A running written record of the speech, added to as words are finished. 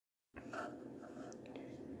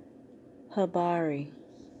Habari,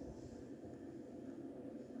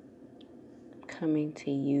 coming to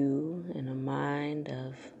you in a mind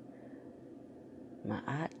of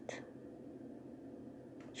Ma'at,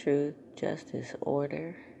 truth, justice,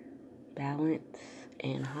 order, balance,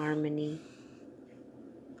 and harmony.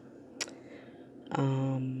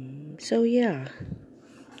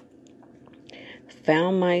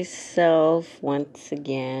 Found myself once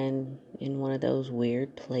again in one of those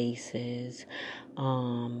weird places.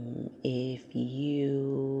 If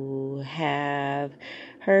you have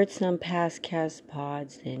heard some past cast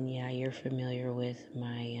pods, then yeah, you're familiar with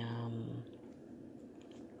my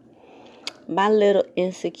little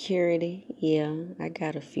insecurity. Yeah, I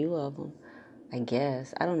got a few of them, I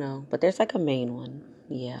guess. I don't know, but there's like a main one.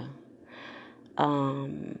 Yeah.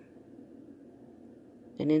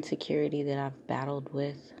 An insecurity that I've battled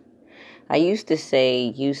with. I used to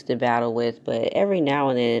battle with, but every now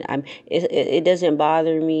and then it doesn't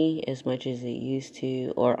bother me as much as it used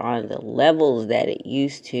to, or on the levels that it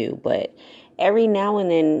used to, but every now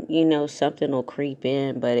and then, something will creep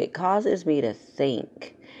in, but it causes me to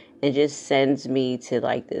think and just sends me to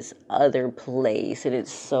like this other place, and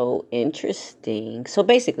it's so interesting. So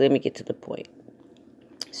basically, let me get to the point.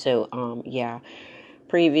 So,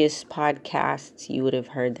 previous podcasts, you would have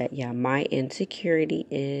heard that, my insecurity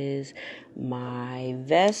is my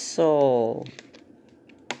vessel.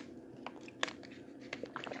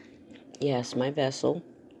 Yes, my vessel.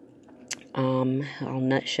 I'll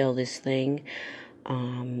nutshell this thing.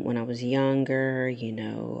 When I was younger,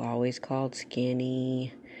 always called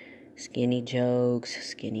skinny jokes,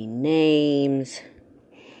 skinny names.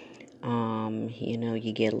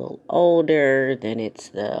 You get a little older, then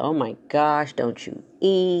it's oh my gosh, don't you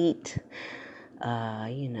eat, blah,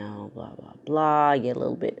 blah, blah. You get a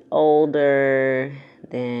little bit older,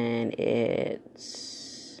 then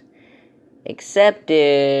it's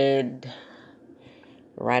accepted,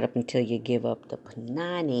 right up until you give up the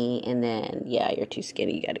panani, and then, you're too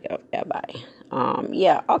skinny, you gotta go, bye.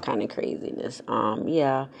 All kind of craziness,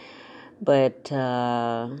 but,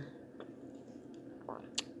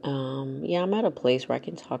 I'm at a place where I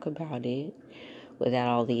can talk about it without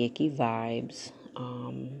all the icky vibes.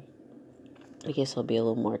 I guess I'll be a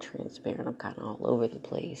little more transparent. I'm kind of all over the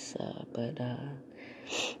place, but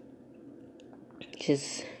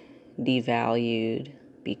just devalued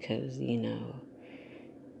because,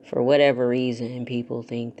 for whatever reason, people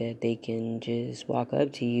think that they can just walk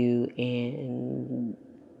up to you and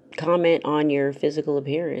comment on your physical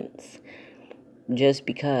appearance. Just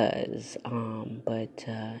because,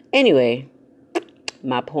 anyway,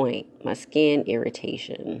 my point, my skin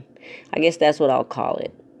irritation. I guess that's what I'll call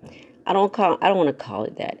it. I don't want to call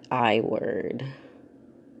it that I word.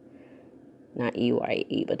 Not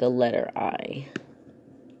EYE, but the letter I.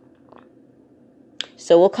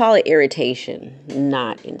 So we'll call it irritation,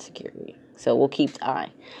 not insecurity. So we'll keep the I.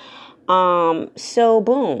 So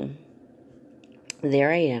boom.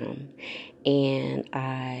 There I am. And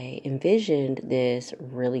I envisioned this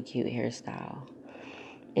really cute hairstyle.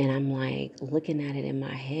 And I'm like looking at it in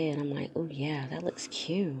my head. I'm like, oh yeah, that looks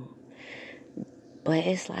cute. But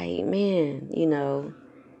it's like, man,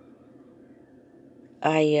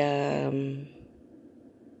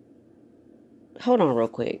 hold on real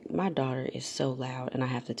quick. My daughter is so loud and I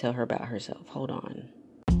have to tell her about herself. Hold on.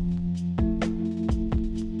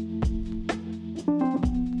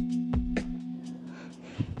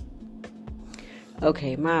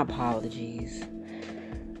 Okay, my apologies.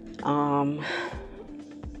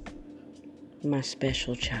 My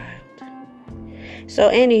special child.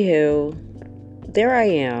 So, anywho, there I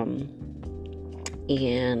am,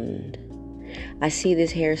 and I see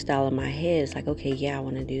this hairstyle in my head. It's like, okay, I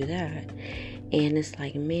want to do that. And it's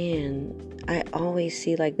like, man, I always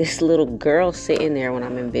see like this little girl sitting there when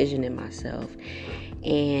I'm envisioning myself.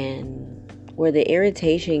 And where the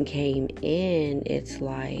irritation came in, it's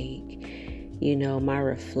like, my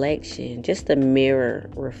reflection, just the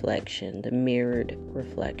mirrored reflection.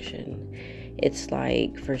 It's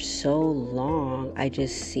like for so long, I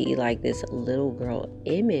just see like this little girl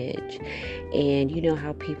image. And you know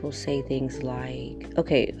how people say things like,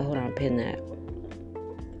 okay, hold on, pin that.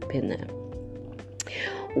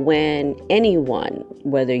 When anyone,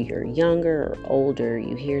 whether you're younger or older,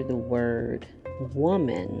 you hear the word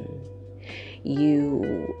woman,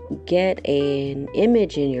 you get an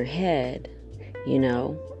image in your head,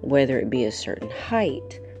 whether it be a certain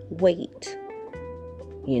height, weight,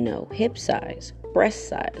 hip size, breast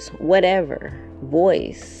size, whatever,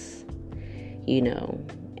 voice,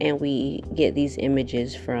 and we get these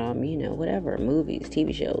images from, whatever, movies,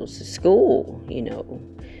 TV shows, school,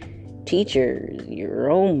 teachers, your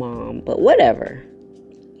own mom, but whatever.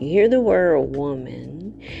 You hear the word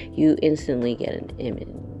woman, you instantly get an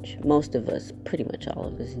image. Most of us, pretty much all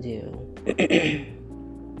of us do.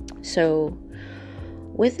 So,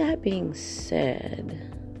 with that being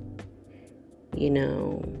said,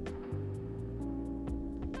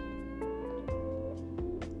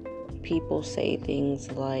 people say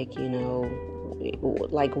things like,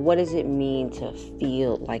 like, what does it mean to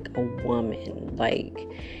feel like a woman? Like,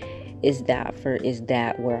 is that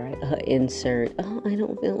where I insert, I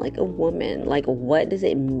don't feel like a woman? Like, what does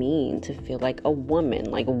it mean to feel like a woman?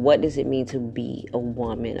 Like, what does it mean to be a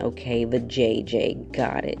woman? Okay, the JJ,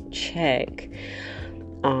 got it, check.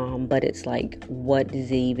 But it's like, what does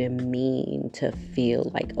it even mean to feel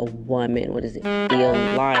like a woman? What does it feel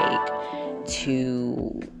like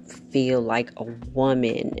to feel like a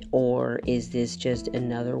woman? Or is this just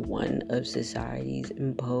another one of society's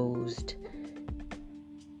imposed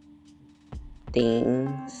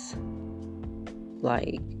things,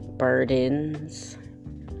 like burdens,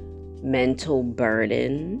 mental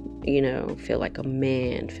burden, feel like a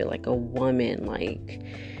man, feel like a woman, like.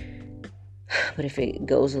 But if it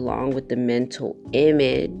goes along with the mental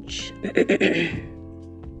image,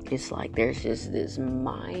 it's like there's just this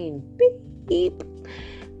mind beep,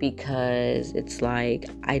 because it's like,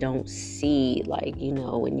 I don't see, like,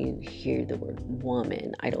 when you hear the word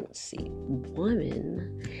woman, I don't see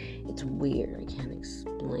woman. It's weird. I can't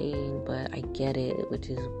explain, but I get it, which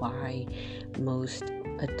is why most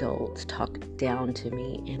adults talk down to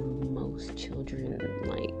me, and most children,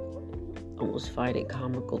 like, almost find it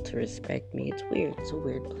comical to respect me. It's weird. It's a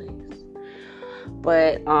weird place.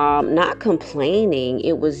 But not complaining.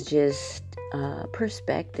 It was just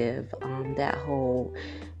perspective. That whole,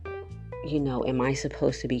 am I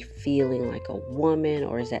supposed to be feeling like a woman,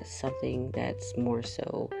 or is that something that's more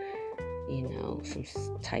so,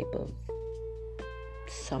 some type of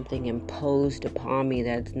something imposed upon me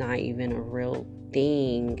that's not even a real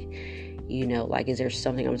thing? Like, is there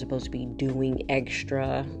something I'm supposed to be doing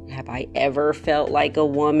extra? Have I ever felt like a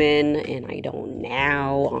woman and I don't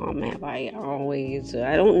now? Have I always?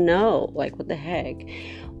 I don't know. Like, what the heck?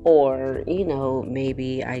 Or,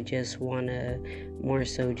 maybe I just want to more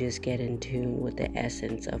so just get in tune with the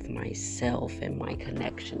essence of myself and my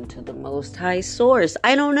connection to the Most High Source.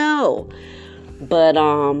 I don't know. But,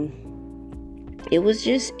 it was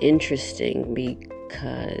just interesting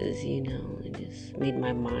because, it just made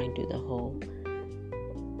my mind do the whole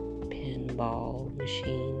pinball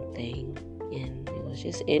machine thing. And it was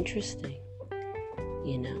just interesting.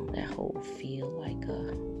 That whole feel like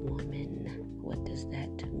a woman. What does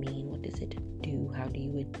that mean? What does it do? How do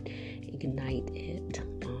you ignite it?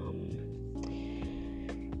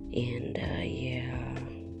 Yeah.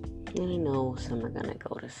 I know some are gonna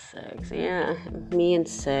go to sex. Yeah, me and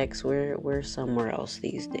sex, we're somewhere else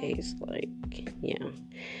these days. Like, yeah.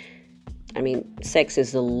 I mean, sex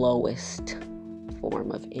is the lowest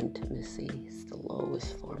form of intimacy. It's the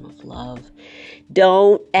lowest form of love.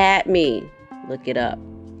 Don't at me. Look it up.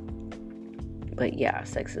 But yeah,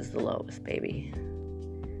 sex is the lowest, baby.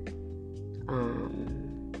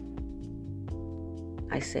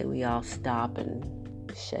 I say we all stop and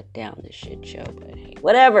shut down this shit show, but hey,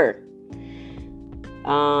 whatever.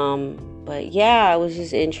 But yeah, it was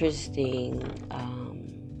just interesting.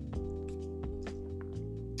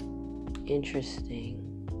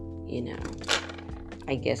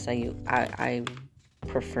 I guess I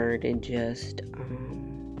prefer to just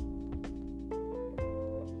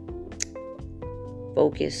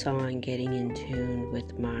focus on getting in tune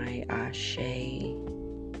with my Ashe,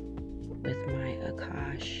 with my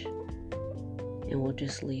Akash, and we'll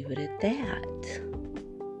just leave it at that,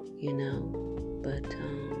 but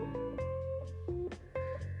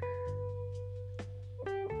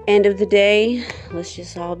end of the day, let's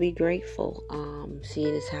just all be grateful.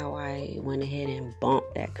 Seeing as how I went ahead and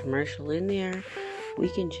bumped that commercial in there, we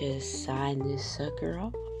can just sign this sucker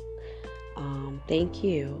off. Thank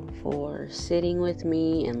you for sitting with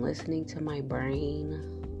me and listening to my brain.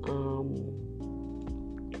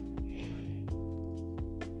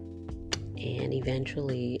 And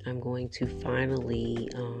eventually I'm going to finally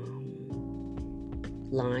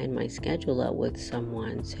line my schedule up with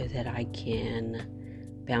someone so that I can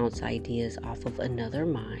bounce ideas off of another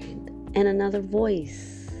mind and another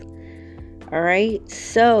voice. All right,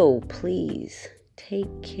 so please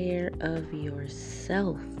take care of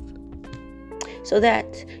yourself so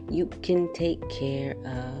that you can take care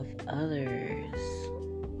of others.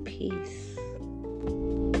 Peace.